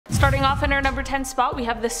Starting off in our number 10 spot, we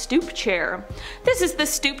have the Stoop chair. This is the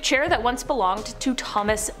Stoop chair that once belonged to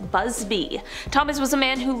Thomas Busby. Thomas was a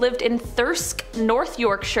man who lived in Thirsk, North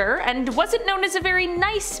Yorkshire, and wasn't known as a very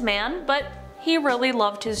nice man, but he really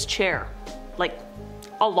loved his chair. Like,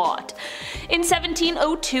 a lot. In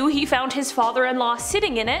 1702, he found his father-in-law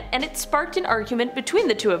sitting in it, and it sparked an argument between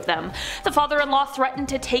the two of them. The father-in-law threatened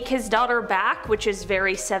to take his daughter back, which is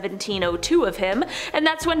very 1702 of him, and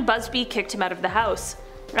that's when Busby kicked him out of the house.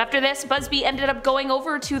 After this, Busby ended up going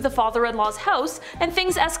over to the father-in-law's house, and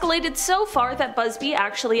things escalated so far that Busby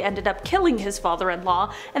actually ended up killing his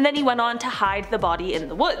father-in-law, and then he went on to hide the body in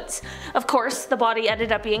the woods. Of course, the body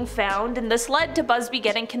ended up being found, and this led to Busby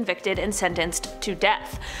getting convicted and sentenced to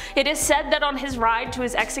death. It is said that on his ride to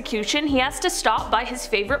his execution, he has to stop by his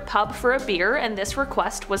favorite pub for a beer, and this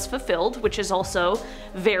request was fulfilled, which is also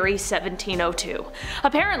very 1702.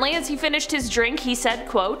 Apparently, as he finished his drink, he said,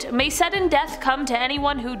 quote, "May sudden death come to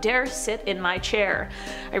anyone who dare sit in my chair."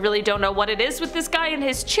 I really don't know what it is with this guy in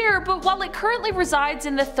his chair, but while it currently resides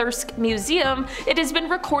in the Thirsk Museum, it has been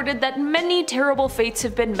recorded that many terrible fates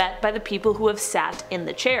have been met by the people who have sat in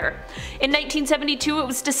the chair. In 1972, it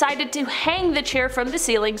was decided to hang the chair from the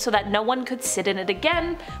ceiling so that no one could sit in it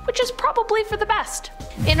again, which is probably for the best.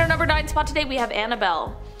 In our number 9 spot today, we have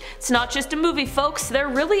Annabelle. It's not just a movie, folks, there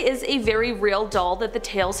really is a very real doll that the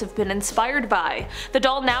tales have been inspired by. The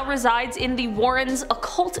doll now resides in the Warrens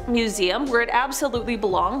Occult Museum, where it absolutely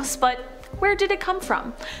belongs, but where did it come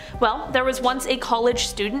from? Well, there was once a college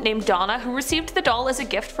student named Donna who received the doll as a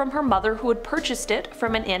gift from her mother, who had purchased it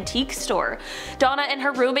from an antique store. Donna and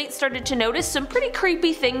her roommate started to notice some pretty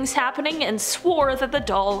creepy things happening and swore that the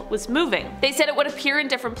doll was moving. They said it would appear in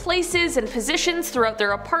different places and positions throughout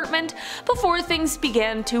their apartment before things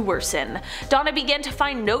began to worsen. Donna began to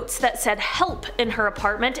find notes that said help in her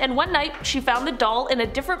apartment, and one night she found the doll in a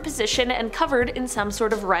different position and covered in some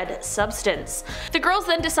sort of red substance. The girls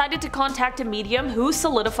then decided to contact a medium who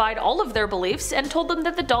solidified all of their beliefs and told them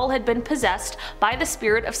that the doll had been possessed by the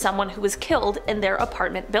spirit of someone who was killed in their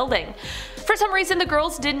apartment building. For some reason, the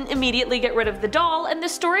girls didn't immediately get rid of the doll, and the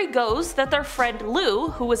story goes that their friend Lou,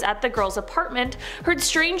 who was at the girl's apartment, heard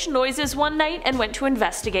strange noises one night and went to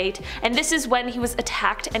investigate, and this is when he was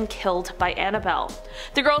attacked and killed by Annabelle.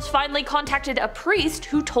 The girls finally contacted a priest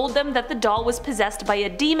who told them that the doll was possessed by a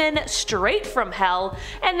demon straight from hell,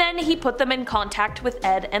 and then he put them in contact with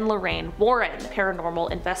Ed and Lorraine Warren,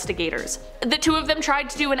 paranormal investigators. The two of them tried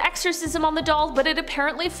to do an exorcism on the doll, but it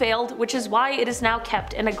apparently failed, which is why it is now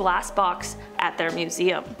kept in a glass box at their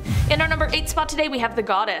museum. In our number 8 spot today, we have the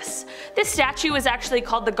Goddess. This statue is actually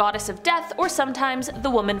called the Goddess of Death, or sometimes the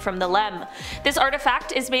Woman from the Lem. This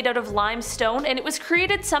artifact is made out of limestone, and it was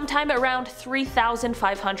created sometime around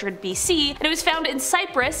 3500 BC, and it was found in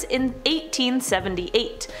Cyprus in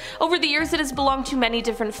 1878. Over the years, it has belonged to many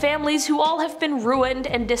different families who all have been ruined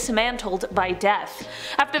and dismantled by death.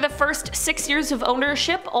 After the first 6 years of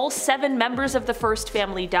ownership, all 7 members of the first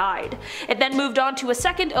family died. It then moved on to a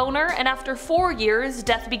second owner, and after 4 years,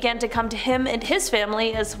 death began to come to him and his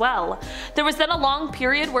family as well. There was then a long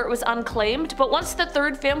period where it was unclaimed, but once the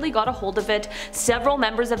third family got a hold of it, several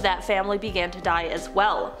members of that family began to die as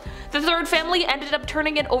well. The third family ended up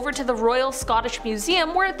turning it over to the Royal Scottish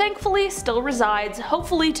Museum, where it thankfully still resides,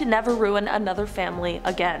 hopefully to never ruin another family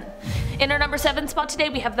again. In our number 7 spot today,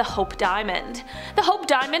 we have the Hope Diamond. The Hope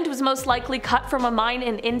Diamond was most likely cut from a mine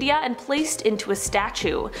in India and placed into a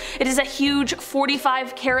statue. It is a huge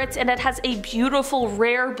 45 carats, and it has a beautiful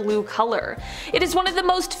rare blue color. It is one of the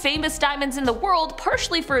most famous diamonds in the world,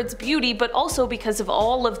 partially for its beauty, but also because of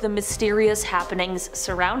all of the mysterious happenings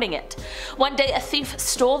surrounding it. One day, a thief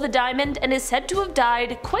stole the diamond and is said to have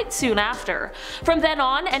died quite soon after. From then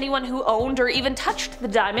on, anyone who owned or even touched the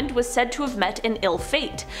diamond was said to have met an ill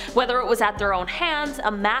fate. Whether it was at their own hands,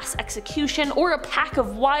 a mass execution, or a pack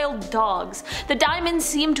of wild dogs, the diamond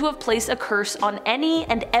seemed to have placed a curse on any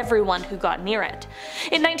and everyone who got near it.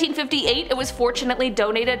 In 1958, it was fortunately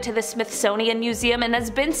donated to the Smithsonian Museum and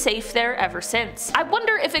has been safe there ever since. I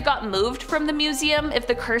wonder if it got moved from the museum, if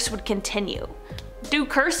the curse would continue. Do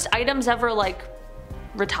cursed items ever, like,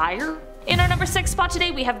 retire? In our number 6 spot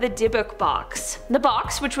today, we have the Dybbuk box. The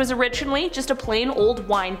box, which was originally just a plain old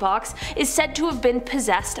wine box, is said to have been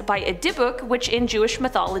possessed by a Dybbuk, which in Jewish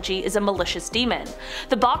mythology is a malicious demon.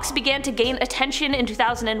 The box began to gain attention in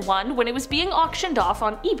 2001 when it was being auctioned off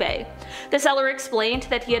on eBay. The seller explained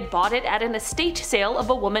that he had bought it at an estate sale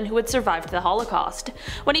of a woman who had survived the Holocaust.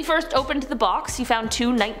 When he first opened the box, he found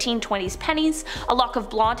 2 1920s pennies, a lock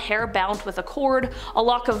of blonde hair bound with a cord, a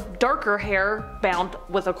lock of darker hair bound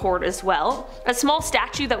with a cord as well, well, a small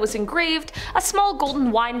statue that was engraved, a small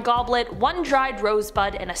golden wine goblet, one dried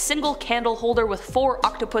rosebud, and a single candle holder with 4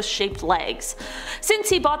 octopus-shaped legs. Since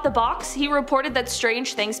he bought the box, he reported that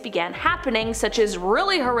strange things began happening, such as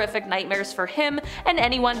really horrific nightmares for him and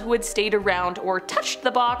anyone who had stayed around or touched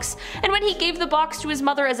the box, and when he gave the box to his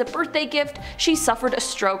mother as a birthday gift, she suffered a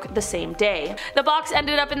stroke the same day. The box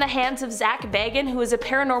ended up in the hands of Zach Bagan, who is a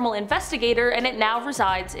paranormal investigator, and it now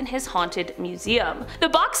resides in his haunted museum. The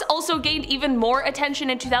box also gained even more attention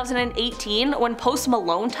in 2018 when Post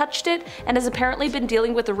Malone touched it, and has apparently been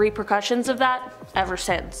dealing with the repercussions of that ever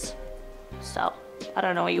since. So, I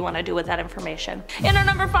don't know what you want to do with that information. In our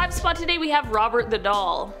number 5 spot today we have Robert the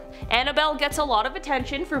Doll. Annabelle gets a lot of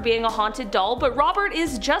attention for being a haunted doll, but Robert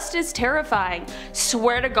is just as terrifying.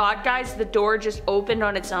 Swear to God guys, the door just opened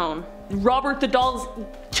on its own. Robert the Doll's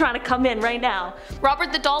trying to come in right now.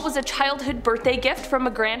 Robert the Doll was a childhood birthday gift from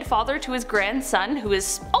a grandfather to his grandson, who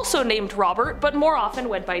is also named Robert, but more often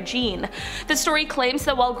went by Gene. The story claims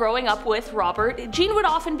that while growing up with Robert, Gene would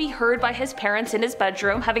often be heard by his parents in his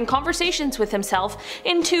bedroom having conversations with himself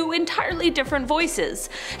in 2 entirely different voices.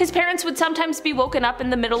 His parents would sometimes be woken up in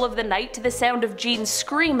the middle of the night to the sound of Gene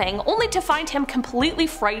screaming, only to find him completely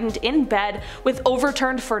frightened in bed with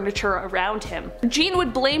overturned furniture around him. Gene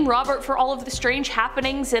would blame Robert for all of the strange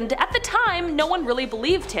happenings, and at the time, no one really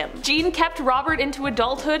believed him. Gene kept Robert into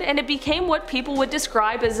adulthood, and it became what people would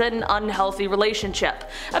describe as an unhealthy relationship.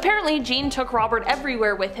 Apparently, Gene took Robert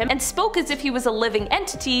everywhere with him and spoke as if he was a living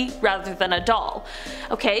entity rather than a doll.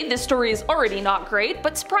 Okay, this story is already not great,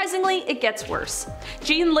 but surprisingly, it gets worse.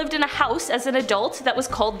 Gene lived in a house as an adult that was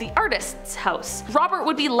called the Artist's House. Robert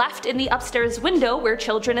would be left in the upstairs window where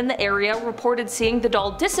children in the area reported seeing the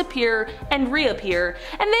doll disappear and reappear,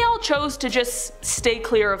 and they all chose to just stay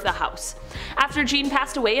clear of the house. After Gene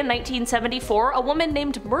passed away in 1974, a woman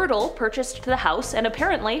named Myrtle purchased the house, and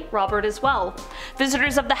apparently Robert as well.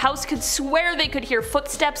 Visitors of the house could swear they could hear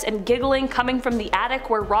footsteps and giggling coming from the attic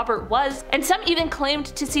where Robert was, and some even claimed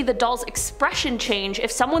to see the doll's expression change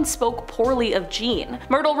if someone spoke poorly of Gene.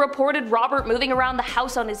 Myrtle reported Robert moving around the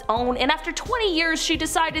house on his own, and after 20 years she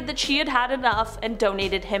decided that she had had enough and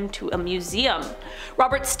donated him to a museum.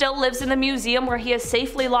 Robert still lives in the museum where he is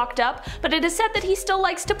safely locked up, but it is said that he still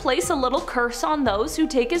likes to place a little curse on those who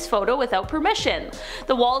take his photo without permission.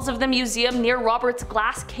 The walls of the museum near Robert's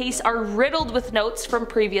glass case are riddled with notes from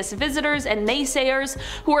previous visitors and naysayers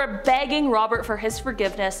who are begging Robert for his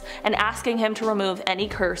forgiveness and asking him to remove any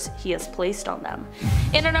curse he has placed on them.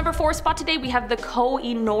 In our number 4 spot today we have the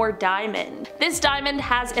Koh-i-Noor diamond. This diamond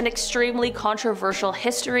has an extremely controversial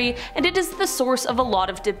history, and it is the source of a lot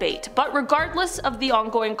of debate, but regardless of the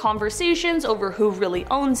ongoing conversations over who really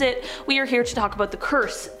owns it, we are here to talk about the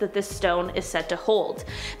curse that this stone is said to hold.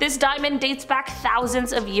 This diamond dates back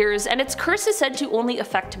thousands of years, and its curse is said to only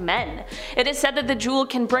affect men. It is said that the jewel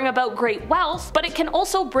can bring about great wealth, but it can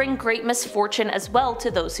also bring great misfortune as well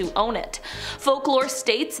to those who own it. Folklore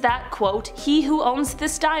states that, quote, "He who owns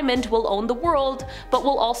this diamond will own the world, but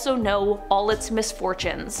will also know all its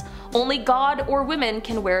misfortunes. Only God or women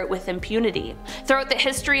can wear it with impunity." Throughout the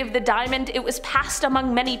history of the diamond, it was passed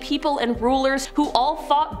among many people and rulers who all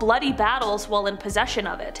fought bloody battles while in possession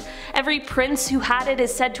of it. Every prince who had it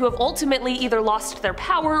is said to have ultimately either lost their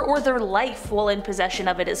power or their life while in possession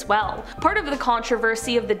of it as well. Part of the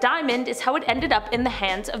controversy of the diamond is how it ended up in the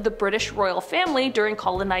hands of the British royal family during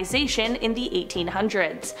colonization in the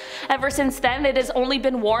 1800s. Ever since then, it has only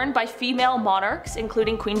been worn by female monarchs,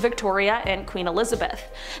 including Queen Victoria and Queen Elizabeth.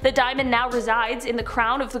 The diamond now resides in the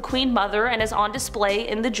crown of the Queen Mother and is on display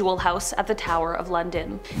in the Jewel House at the Tower of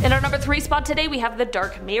London. In our number 3 spot today we have the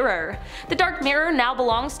Dark Mirror. The Dark Mirror now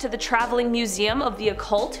belongs to the Traveling Museum of the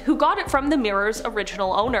Occult, who got it from the mirror's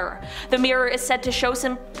original owner. The mirror is said to show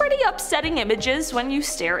some pretty upsetting images when you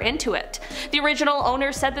stare into it. The original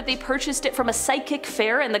owner said that they purchased it from a psychic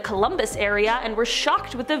fair in the Columbus area and were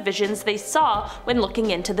shocked with the visions they saw when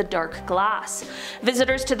looking into the dark glass.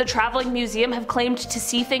 Visitors to the Traveling Museum have claimed to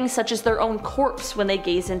see things such as their own corpse when they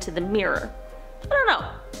gaze into the mirror. I don't know,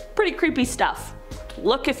 pretty creepy stuff.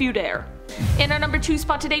 Look if you dare. In our number 2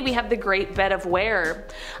 spot today we have the Great Bed of Ware.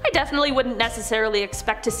 I definitely wouldn't necessarily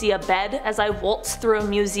expect to see a bed as I waltz through a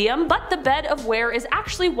museum, but the Bed of Ware is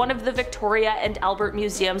actually one of the Victoria and Albert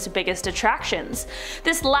Museum's biggest attractions.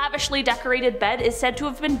 This lavishly decorated bed is said to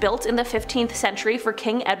have been built in the 15th century for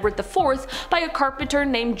King Edward IV by a carpenter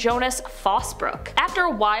named Jonas Fosbrook. After a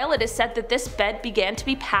while, it is said that this bed began to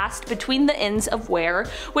be passed between the inns of Ware,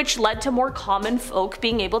 which led to more common folk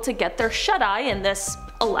being able to get their shut-eye in this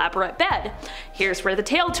elaborate bed. Here's where the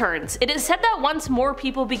tale turns. It is said that once more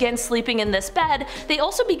people began sleeping in this bed, they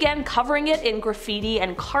also began covering it in graffiti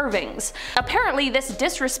and carvings. Apparently, this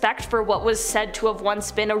disrespect for what was said to have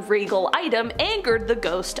once been a regal item angered the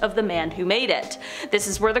ghost of the man who made it. This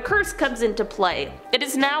is where the curse comes into play. It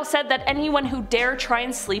is now said that anyone who dare try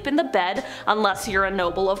and sleep in the bed, unless you're a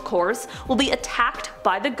noble of course, will be attacked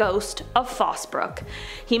by the ghost of Fosbrook.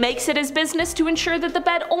 He makes it his business to ensure that the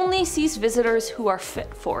bed only sees visitors who are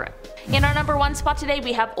fit for it. In our number 1 spot today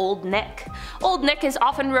we have Old Nick. Old Nick is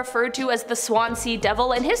often referred to as the Swansea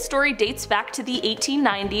Devil, and his story dates back to the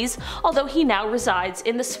 1890s, although he now resides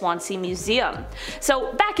in the Swansea Museum.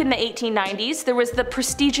 So back in the 1890s there was the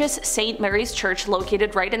prestigious St. Mary's Church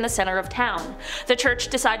located right in the center of town. The church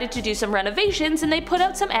decided to do some renovations and they put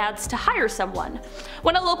out some ads to hire someone.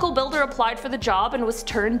 When a local builder applied for the job and was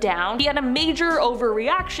turned down, he had a major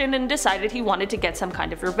overreaction and decided he wanted to get some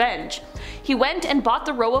kind of revenge. He went and bought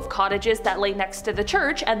the row of cottages that lay next to the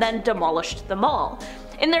church and then demolished them all.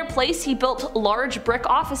 In their place he built large brick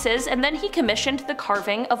offices, and then he commissioned the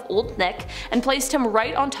carving of Old Nick and placed him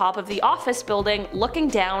right on top of the office building looking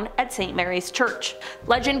down at St. Mary's Church.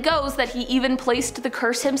 Legend goes that he even placed the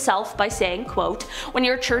curse himself by saying, quote, "When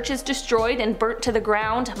your church is destroyed and burnt to the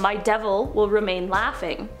ground, my devil will remain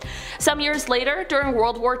laughing." Some years later, during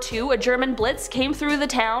World War II, a German blitz came through the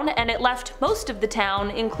town and it left most of the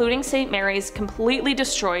town, including St. Mary's, completely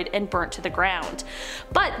destroyed and burnt to the ground.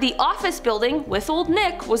 But the office building with Old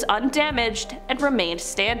Nick was undamaged and remained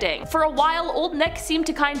standing. For a while Old Nick seemed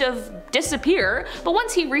to kind of disappear, but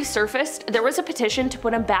once he resurfaced there was a petition to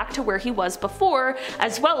put him back to where he was before,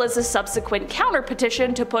 as well as a subsequent counter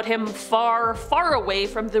petition to put him far, far away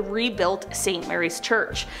from the rebuilt St. Mary's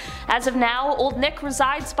Church. As of now, Old Nick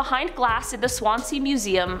resides behind glass in the Swansea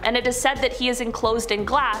Museum, and it is said that he is enclosed in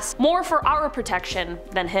glass more for our protection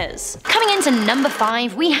than his. Coming into number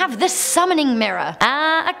 5 we have the Summoning Mirror.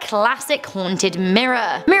 A classic haunted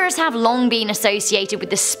mirror. Mirrors have long been associated with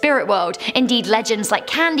the spirit world. Indeed, legends like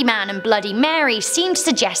Candyman and Bloody Mary seem to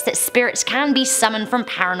suggest that spirits can be summoned from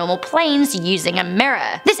paranormal planes using a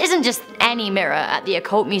mirror. This isn't just any mirror at the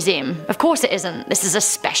Occult Museum. Of course it isn't. This is a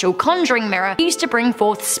special conjuring mirror used to bring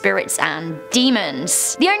forth spirits and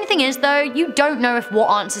demons. The only thing is though, you don't know if what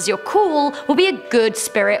answers your call will be a good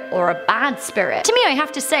spirit or a bad spirit. To me, I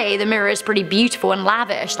have to say the mirror is pretty beautiful and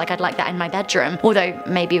lavish, like I'd like that in my bedroom, although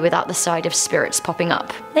maybe without the side of spirits popping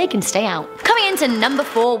up. They can stay out. Coming into number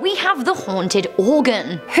 4 we have the Haunted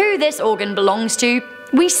Organ. Who this organ belongs to,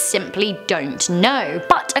 we simply don't know,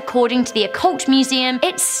 but according to the Occult Museum,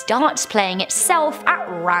 it starts playing itself at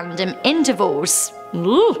random intervals.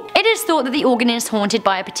 Ooh. It is thought that the organ is haunted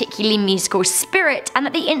by a particularly musical spirit and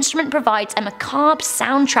that the instrument provides a macabre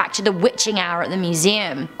soundtrack to the witching hour at the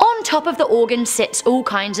museum. On top of the organ sits all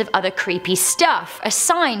kinds of other creepy stuff, a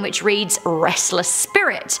sign which reads "Restless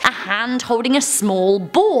Spirit", a hand holding a small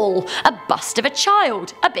ball, a bust of a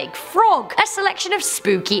child, a big frog, a selection of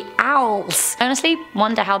spooky owls. Honestly,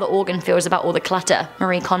 wonder how the organ feels about all the clutter.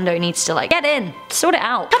 Marie Kondo needs to get in, sort it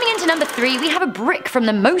out. Coming into number 3 we have a brick from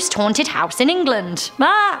the most haunted house in England.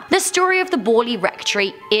 The story of the Borley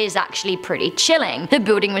Rectory is actually pretty chilling. The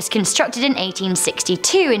building was constructed in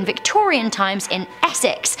 1862 in Victorian times in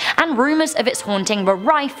Essex, and rumours of its haunting were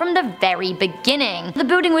rife from the very beginning. The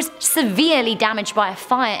building was severely damaged by a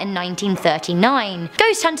fire in 1939.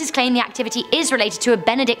 Ghost hunters claim the activity is related to a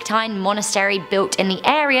Benedictine monastery built in the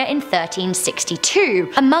area in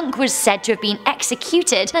 1362. A monk was said to have been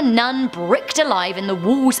executed and a nun bricked alive in the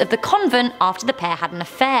walls of the convent after the pair had an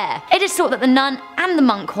affair. It is thought that the nun and the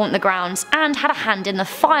monk haunt the grounds and had a hand in the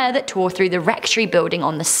fire that tore through the rectory building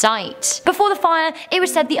on the site. Before the fire, it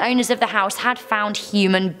was said the owners of the house had found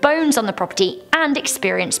human bones on the property and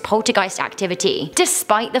experienced poltergeist activity.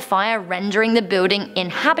 Despite the fire rendering the building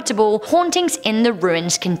inhabitable, hauntings in the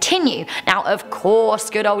ruins continue. Now of course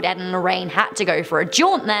good old Ed and Lorraine had to go for a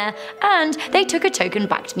jaunt there, and they took a token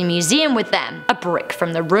back to the museum with them, a brick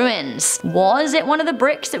from the ruins. Was it one of the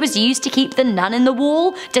bricks that was used to keep the nun in the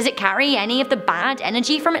wall? Does it carry any of the bad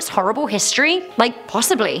energy from its horrible history?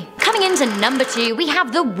 Possibly. Coming into number 2 we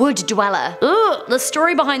have the Wood Dweller. Ugh, the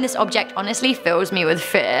story behind this object honestly fills me with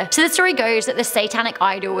fear. So the story goes that the satanic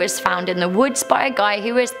idol was found in the woods by a guy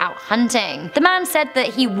who was out hunting. The man said that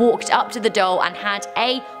he walked up to the doll and had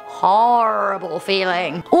a horrible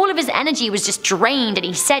feeling. All of his energy was just drained and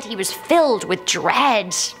he said he was filled with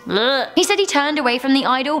dread. Ugh. He said he turned away from the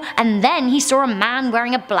idol and then he saw a man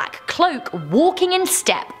wearing a black cloak walking in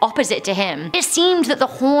step opposite to him. It seemed that the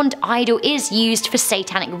horned idol is used for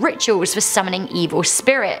satanic rituals for summoning evil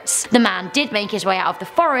spirits. The man did make his way out of the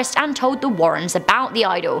forest and told the Warrens about the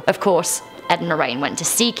idol. Of course, Ed and Lorraine went to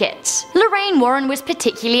seek it. Lorraine Warren was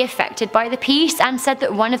particularly affected by the piece and said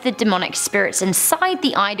that one of the demonic spirits inside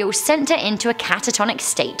the idol sent her into a catatonic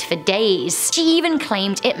state for days. She even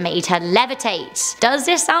claimed it made her levitate. Does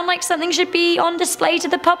this sound like something should be on display to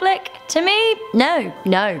the public? To me,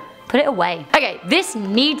 no. Put it away. Okay, this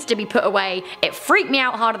needs to be put away. It freaked me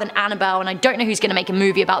out harder than Annabelle, and I don't know who's gonna make a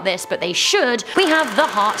movie about this, but they should. We have the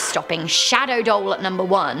heart-stopping shadow doll at number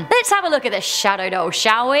 1. Let's have a look at this shadow doll,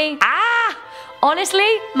 shall we? Ah! Honestly,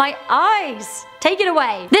 my eyes! Take it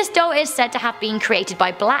away. This doll is said to have been created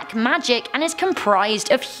by black magic and is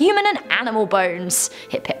comprised of human and animal bones.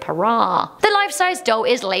 Hip hip hurrah. The life-size doll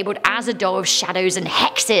is labelled as a doll of shadows and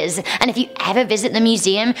hexes, and if you ever visit the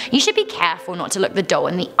museum, you should be careful not to look the doll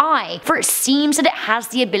in the eye, for it seems that it has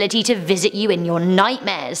the ability to visit you in your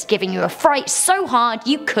nightmares, giving you a fright so hard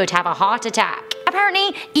you could have a heart attack.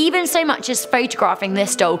 Apparently, even so much as photographing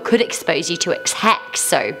this doll could expose you to its hex,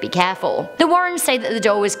 so be careful. The Warrens say that the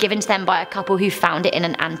doll was given to them by a couple who found it in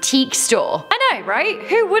an antique store. I know, right?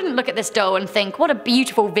 Who wouldn't look at this doll and think, what a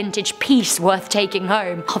beautiful vintage piece worth taking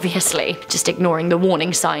home? Obviously, just ignoring the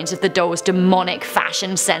warning signs of the doll's demonic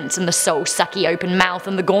fashion sense and the soul-sucky open mouth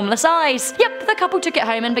and the gormless eyes. Yep, the couple took it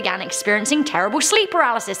home and began experiencing terrible sleep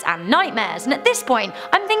paralysis and nightmares, and at this point,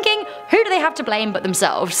 I'm thinking, who do they have to blame but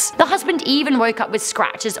themselves? The husband even woke up with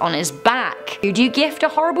scratches on his back. Who do you gift a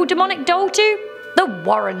horrible demonic doll to? The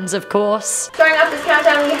Warrens, of course. Starting off this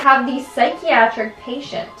countdown, we have the psychiatric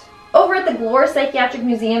patient. Over at the Glore Psychiatric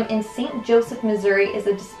Museum in St. Joseph, Missouri is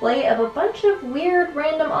a display of a bunch of weird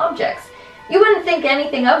random objects. You wouldn't think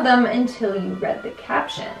anything of them until you read the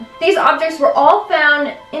caption. These objects were all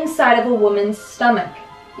found inside of a woman's stomach.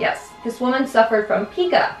 Yes, this woman suffered from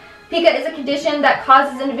pica. Pica is a condition that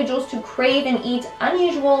causes individuals to crave and eat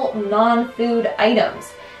unusual non-food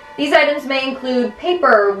items. These items may include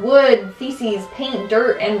paper, wood, feces, paint,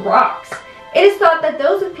 dirt, and rocks. It is thought that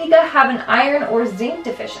those with pica have an iron or zinc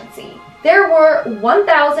deficiency. There were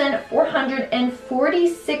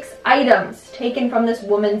 1,446 items taken from this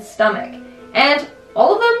woman's stomach, and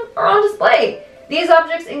all of them are on display. These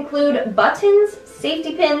objects include buttons,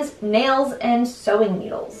 safety pins, nails, and sewing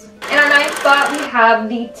needles. In our 9th spot, we have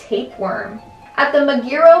the tapeworm. At the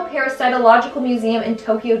Meguro Parasitological Museum in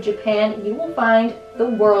Tokyo, Japan, you will find the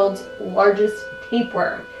world's largest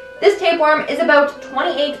tapeworm. This tapeworm is about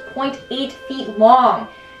 28.8 feet long,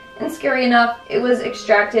 and scary enough, it was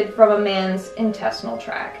extracted from a man's intestinal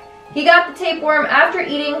tract. He got the tapeworm after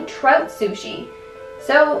eating trout sushi.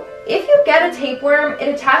 So, if you get a tapeworm, it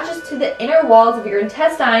attaches to the inner walls of your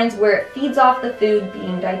intestines where it feeds off the food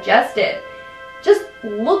being digested. Just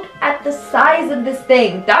look at the size of this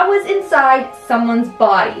thing. That was inside someone's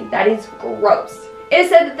body. That is gross. It is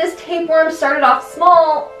said that this tapeworm started off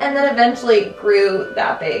small and then eventually grew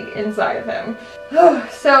that big inside of him.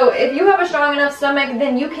 So if you have a strong enough stomach,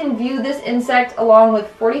 then you can view this insect along with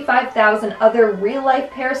 45,000 other real-life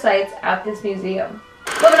parasites at this museum.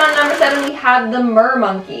 Moving on to number 7, we have the mer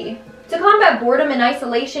monkey. To combat boredom and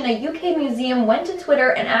isolation, a UK museum went to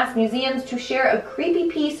Twitter and asked museums to share a creepy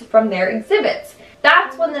piece from their exhibits.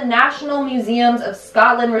 That's when the National Museums of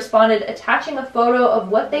Scotland responded, attaching a photo of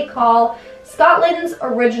what they call Scotland's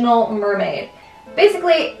original mermaid.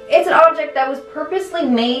 Basically, it's an object that was purposely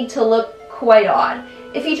made to look quite odd.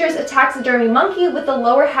 It features a taxidermy monkey with the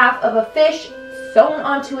lower half of a fish sewn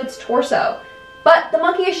onto its torso. But the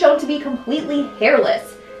monkey is shown to be completely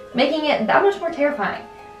hairless, making it that much more terrifying.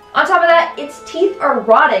 On top of that, its teeth are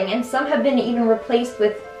rotting and some have been even replaced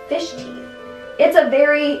with fish teeth. It's a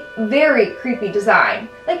very, very creepy design.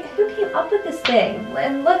 Like, who came up with this thing?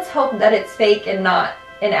 And let's hope that it's fake and not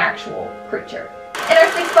an actual creature. In our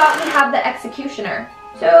 6th spot, we have the executioner.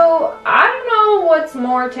 So, I don't know what's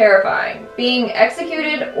more terrifying, being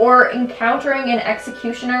executed or encountering an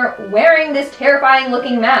executioner wearing this terrifying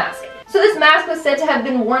looking mask. So this mask was said to have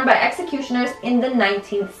been worn by executioners in the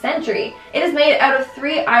 19th century. It is made out of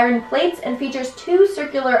 3 iron plates and features 2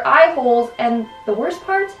 circular eye holes and, the worst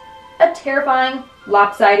part, a terrifying,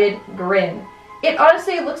 lopsided grin. It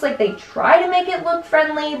honestly looks like they try to make it look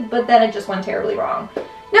friendly, but then it just went terribly wrong.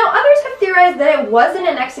 Now, others have theorized that it wasn't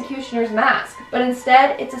an executioner's mask, but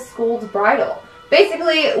instead it's a scold's bridle.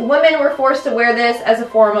 Basically, women were forced to wear this as a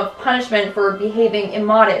form of punishment for behaving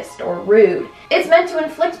immodest or rude. It's meant to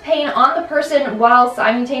inflict pain on the person while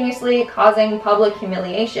simultaneously causing public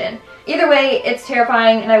humiliation. Either way, it's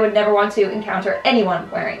terrifying and I would never want to encounter anyone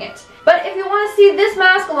wearing it. But if you want to see this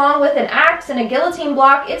mask along with an axe and a guillotine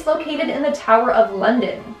block, it's located in the Tower of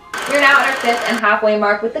London. We're now at our 5th and halfway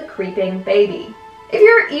mark with the creeping baby. If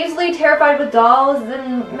you're easily terrified with dolls,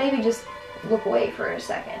 then maybe just look away for a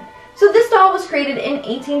second. So this doll was created in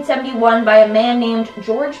 1871 by a man named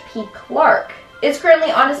George P. Clark. It's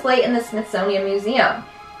currently on display in the Smithsonian Museum.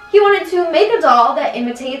 He wanted to make a doll that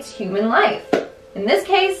imitates human life. In this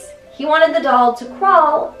case, he wanted the doll to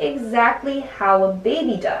crawl exactly how a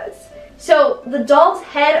baby does. So the doll's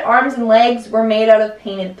head, arms, and legs were made out of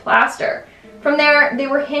painted plaster. From there, they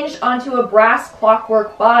were hinged onto a brass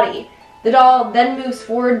clockwork body. The doll then moves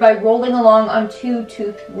forward by rolling along on two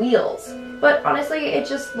toothed wheels. But honestly, it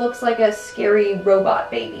just looks like a scary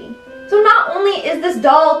robot baby. So not only is this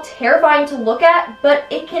doll terrifying to look at, but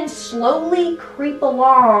it can slowly creep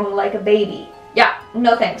along like a baby. Yeah,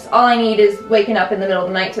 no thanks. All I need is waking up in the middle of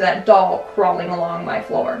the night to that doll crawling along my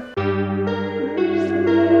floor.